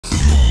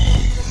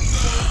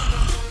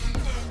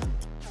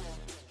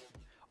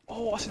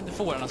asen i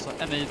fåren alltså.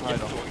 En är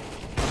jättelåg.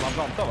 Man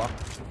plantar va?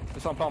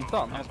 Visst han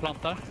plantar? Ja,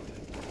 plantar.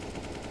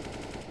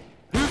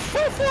 Hur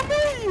fan får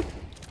mig?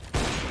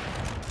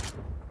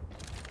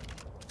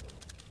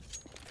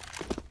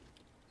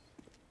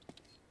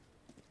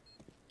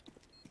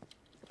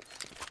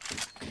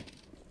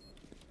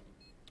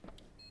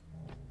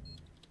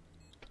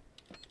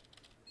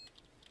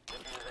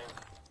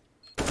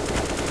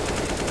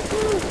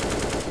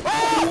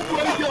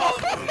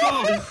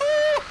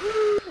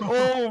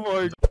 Oh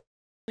my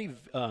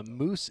god!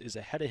 Moose is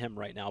ahead of him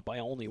right now by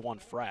only 1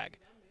 frag.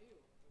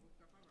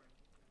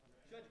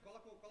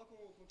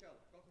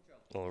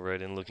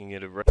 Alright, and looking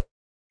at it right.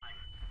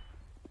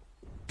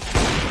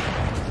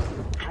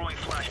 Deploying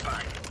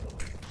flashbang.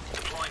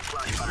 Deploying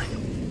flashbang.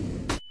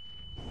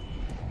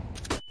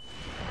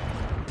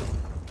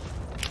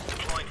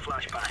 Deploying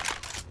flashbang.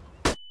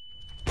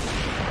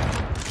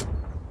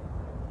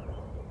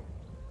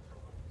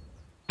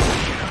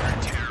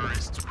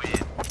 Terrorists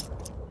win.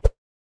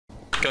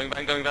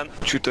 Going van.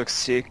 Too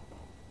toxic.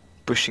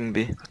 Pushing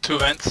B. 2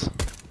 vents.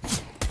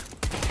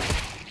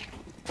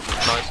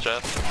 Nice,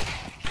 Jeff.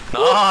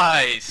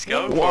 Nice!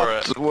 Go for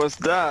it! What was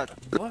that?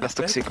 What? That's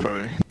toxic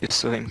probably. You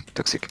saw him.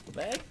 Toxic.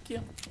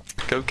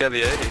 Go get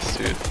the ace,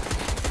 dude.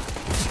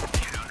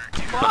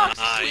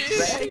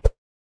 Nice!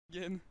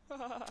 Again.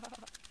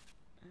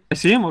 I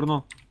see him or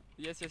no?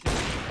 Yes.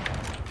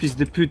 Fils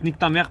de pute, nique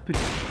ta mère, pute.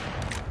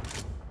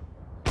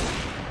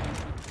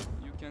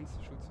 You can't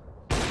shoot.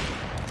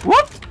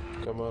 What?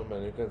 Come on,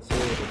 man, you can see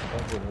with this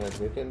fucking head.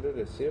 You can do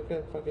this. You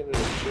can fucking do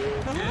this. Chill.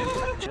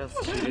 Just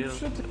chill.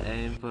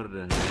 Aim for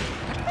the head.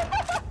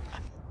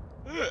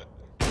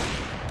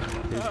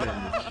 You can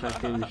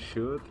fucking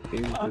shoot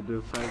into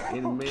the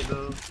fucking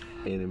middle.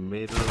 In the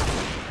middle of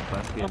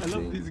fucking thing. I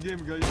love this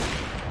game, guys.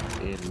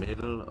 In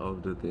middle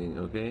of the thing,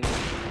 okay?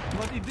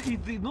 But he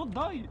did not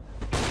die.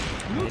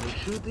 And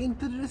shoot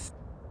into this.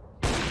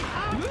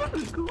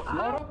 Go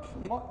out.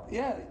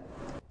 Yeah.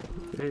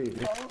 Hey.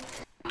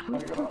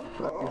 What the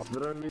fuck is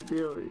wrong with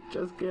you?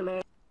 Just kill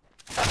it.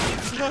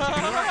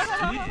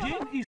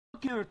 Game is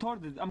fucking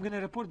retarded. I'm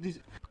gonna report this.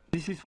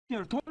 This is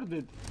fucking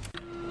retarded.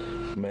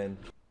 Man,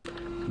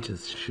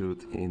 just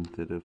shoot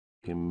into the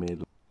fucking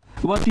middle.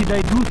 What did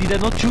I do? Did I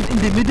not shoot in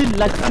the middle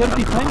like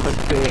 30 times?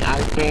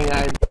 I think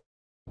I...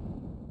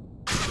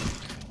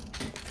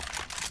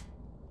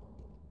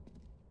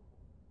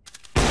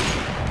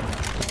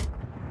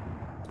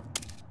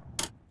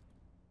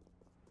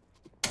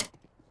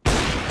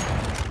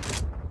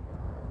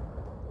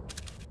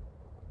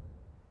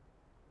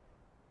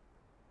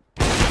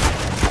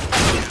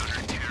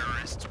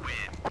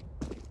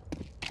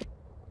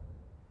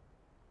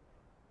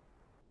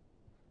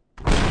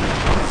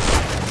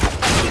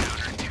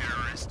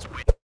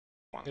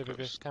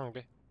 B, coming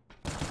B.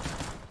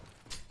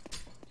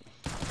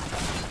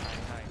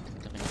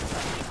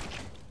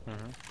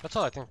 That's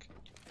all I think.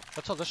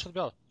 That's all, this should be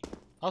all.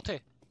 Out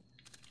A.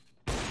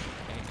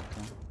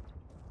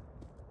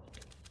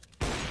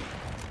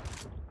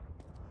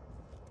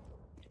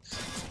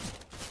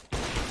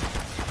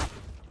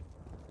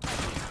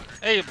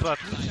 Hey, but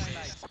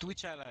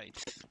Twitch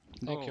highlights.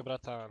 thank you,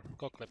 bratan.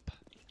 Go clip.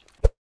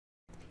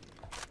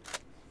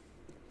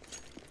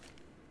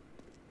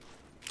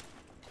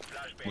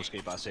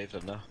 Måske bare save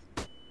den der.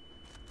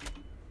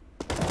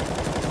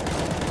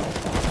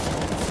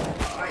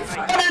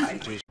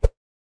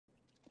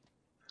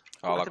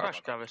 Alkaa.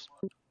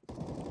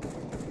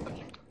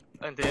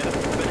 En tiedä.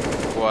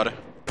 Vuori.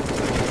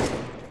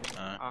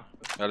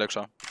 Ja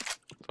lyksä.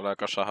 Tulee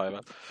kassa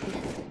haivat.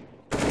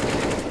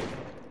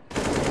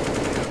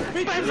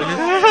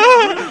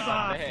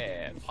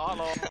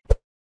 Hallå.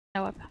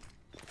 Ah ouais.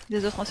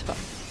 Des autres on sait pas.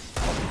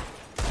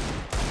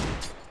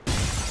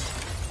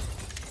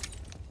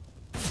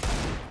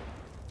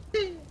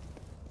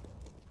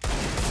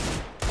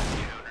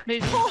 Mais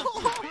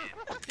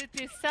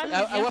c'était ça le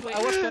bien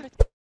joué.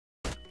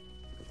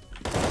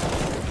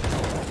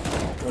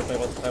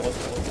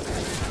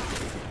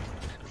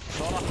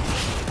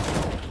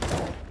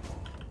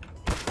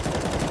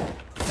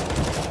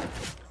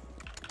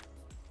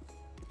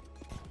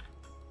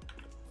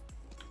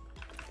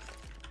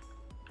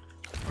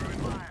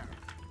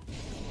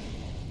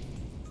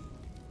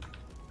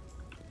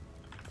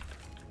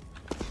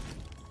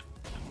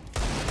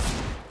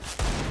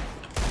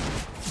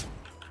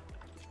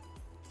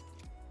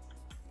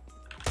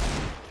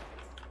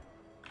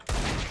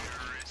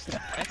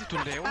 Hvad er det, du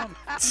laver?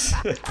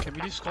 Kan vi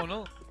lige skrue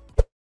ned?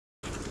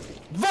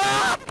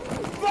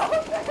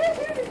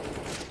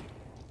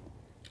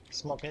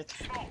 Smoke it.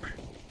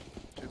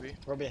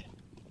 Robbie.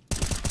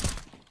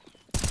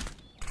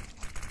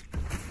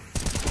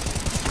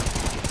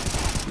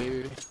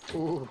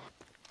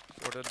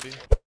 Får det bli.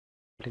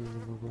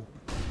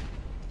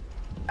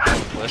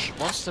 Flash.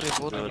 Monster i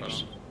воду.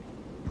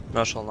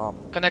 Нашел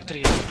нам. Коннектор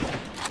есть.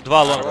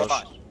 2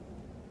 лонга.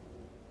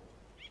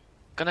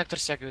 Коннектор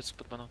стягивается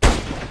под банан.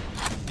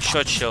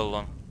 Еще чел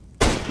лонг.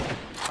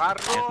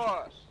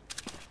 Хорош!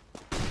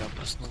 Я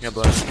проснулся. Я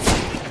блажь.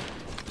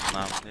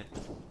 На.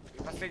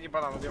 Последний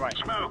банан убивай.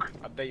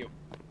 Отдаю.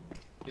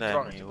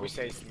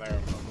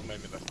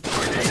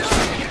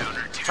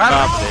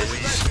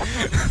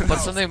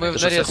 Пацаны, мы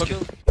в нарезке.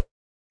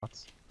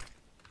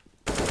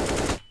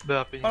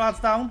 Palad's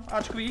down,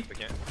 HQ.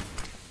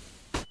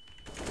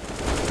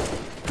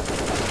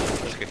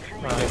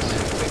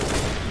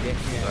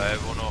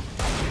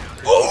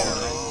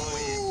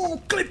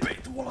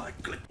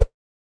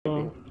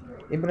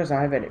 Impresa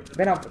Heaveni.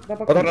 Venä,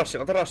 Ota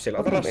rassilla, ota rassilla,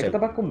 ota rassilla.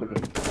 Otapa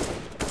kumpikin.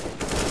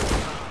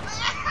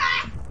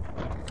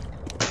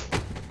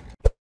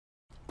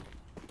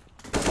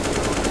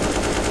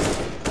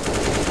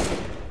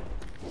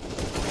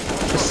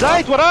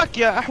 السايد وراك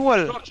يا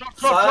احول.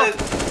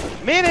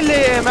 مين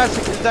اللي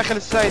ماسك داخل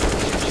السايد؟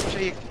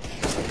 شيك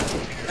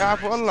يا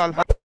عفو الله على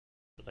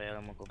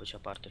Ja mogą być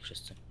oparty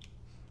wszyscy.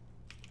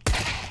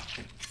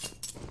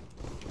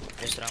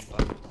 Jest rampa.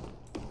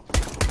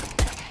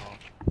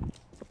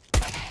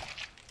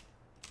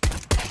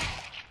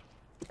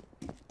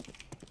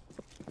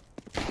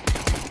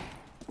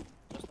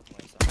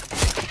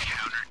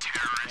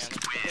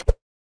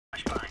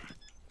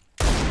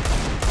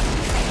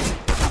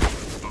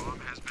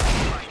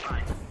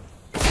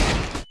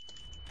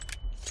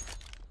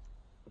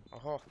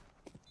 Oho.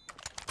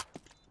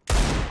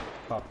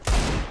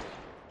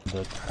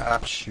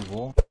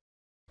 Чего?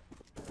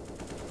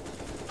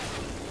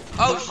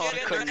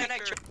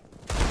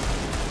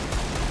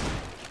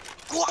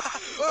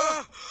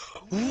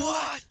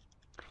 What?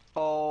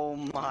 Oh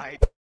my.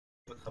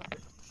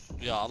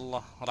 يا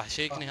الله راح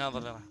يشيكني هذا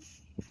اللي راح.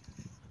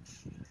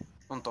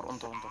 انطر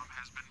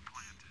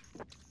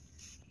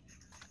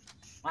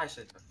ما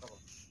يشيكك خلاص.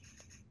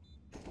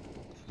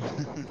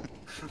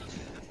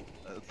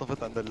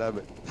 طفت عند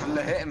اللعبة.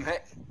 ولا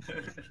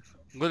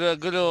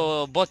هيك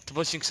قولوا بوت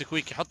بوشينج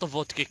سكويكي. حطوا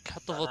فوت كيك.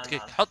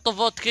 حطوا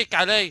فوت كيك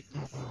علي.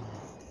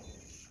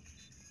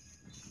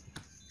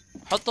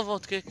 حطوا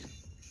فوت كيك.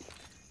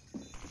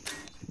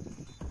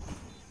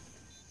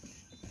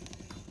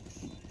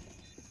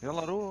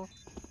 يلا روح.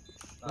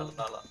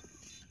 لا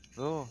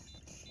روح.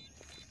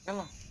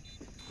 يلا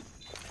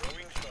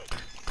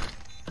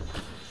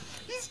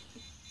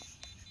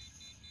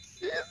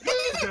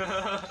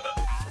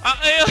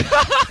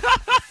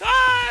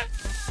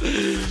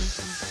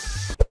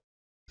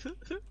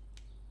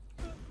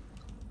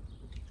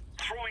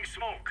Throwing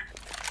smoke.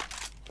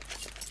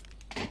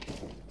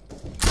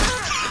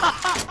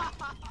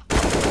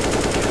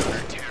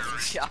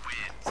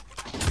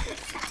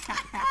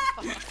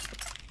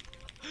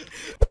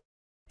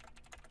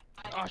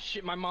 Oh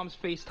shit, my mom's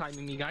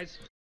FaceTiming me, guys.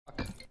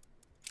 Fuck.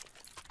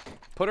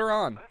 Put her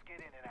on.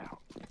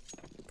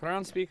 Put her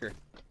on speaker.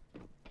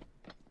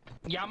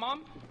 Yeah,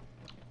 mom?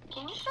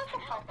 Can you shut the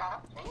fuck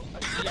up?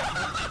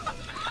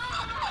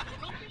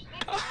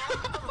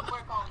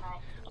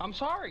 I'm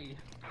sorry.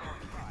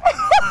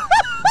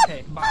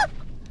 Okay, bye.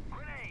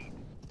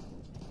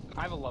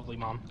 I have a lovely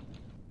mom.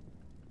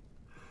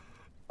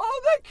 Oh,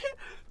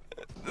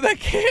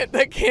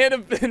 that can't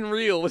have been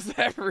real. Was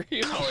that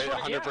real? No,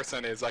 it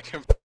 100% is. I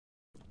can.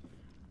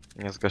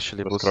 Nie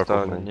zgasili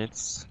boosta,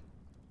 nic.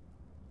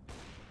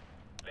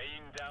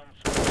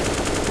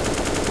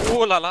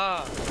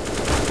 Ulala.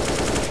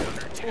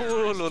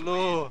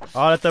 Ululu.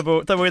 Ale to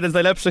był jeden z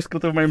najlepszych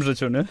skrótów w moim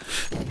życiu, nie?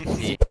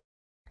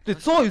 Ty,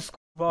 co jest,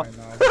 kurwa?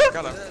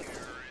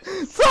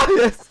 Co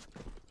jest?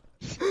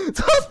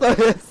 Co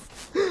to jest?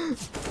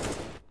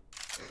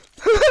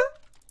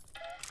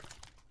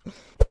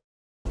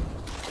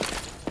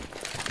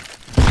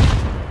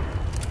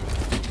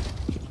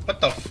 What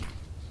the f-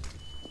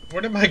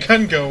 Where did my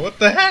gun go? What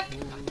the heck?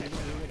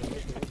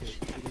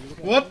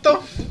 What the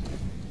f-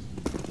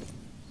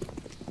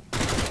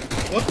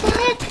 What the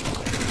heck?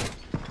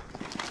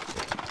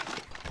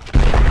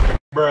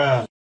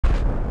 Bruh.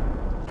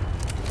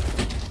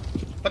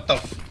 What the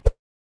f-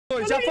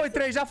 Já foi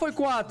 3, já foi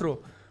 4.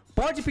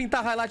 Pode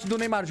pintar highlight do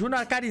Neymar Jr.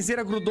 A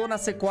carizeira grudou na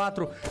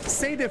C4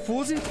 sem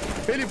defuse.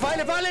 Ele vai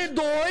levar ali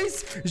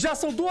 2. Já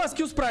são 2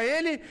 kills pra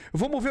ele.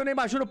 Vamos ver o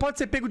Neymar Jr. Pode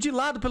ser pego de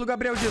lado pelo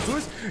Gabriel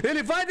Jesus.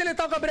 Ele vai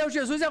deletar o Gabriel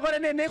Jesus. E agora é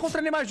Neném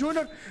contra Neymar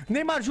Jr.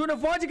 Neymar Jr.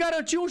 pode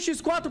garantir um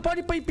X4.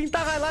 Pode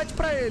pintar highlight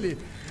pra ele.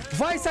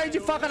 Vai sair de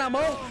faca na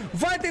mão.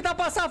 Vai tentar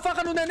passar a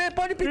faca no Neném.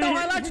 Pode pintar o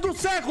highlight do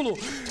século.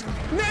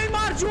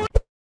 Neymar Jr.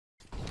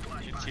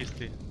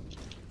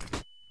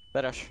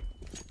 Beraš.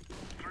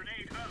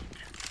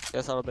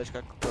 Ja sam obeć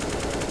kako.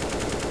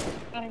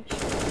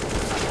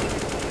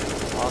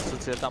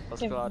 Associa tam pa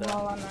sklada.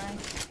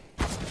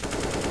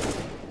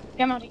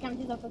 Rikam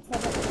ti da pod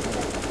sebe.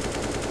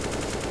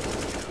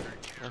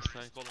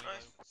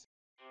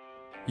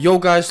 Yo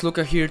guys,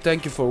 Luca here,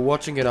 thank you for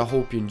watching and I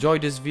hope you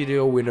enjoyed this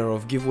video. Winner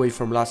of giveaway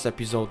from last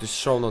episode is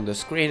shown on the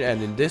screen,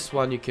 and in this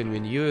one you can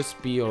win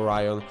USB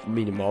Orion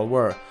minimal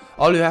wear.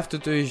 All you have to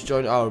do is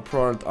join our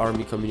Proland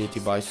army community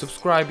by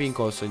subscribing.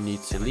 Also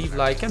need to leave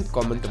like and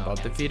comment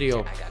about the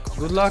video.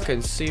 Good luck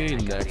and see you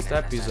in next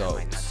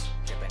episodes.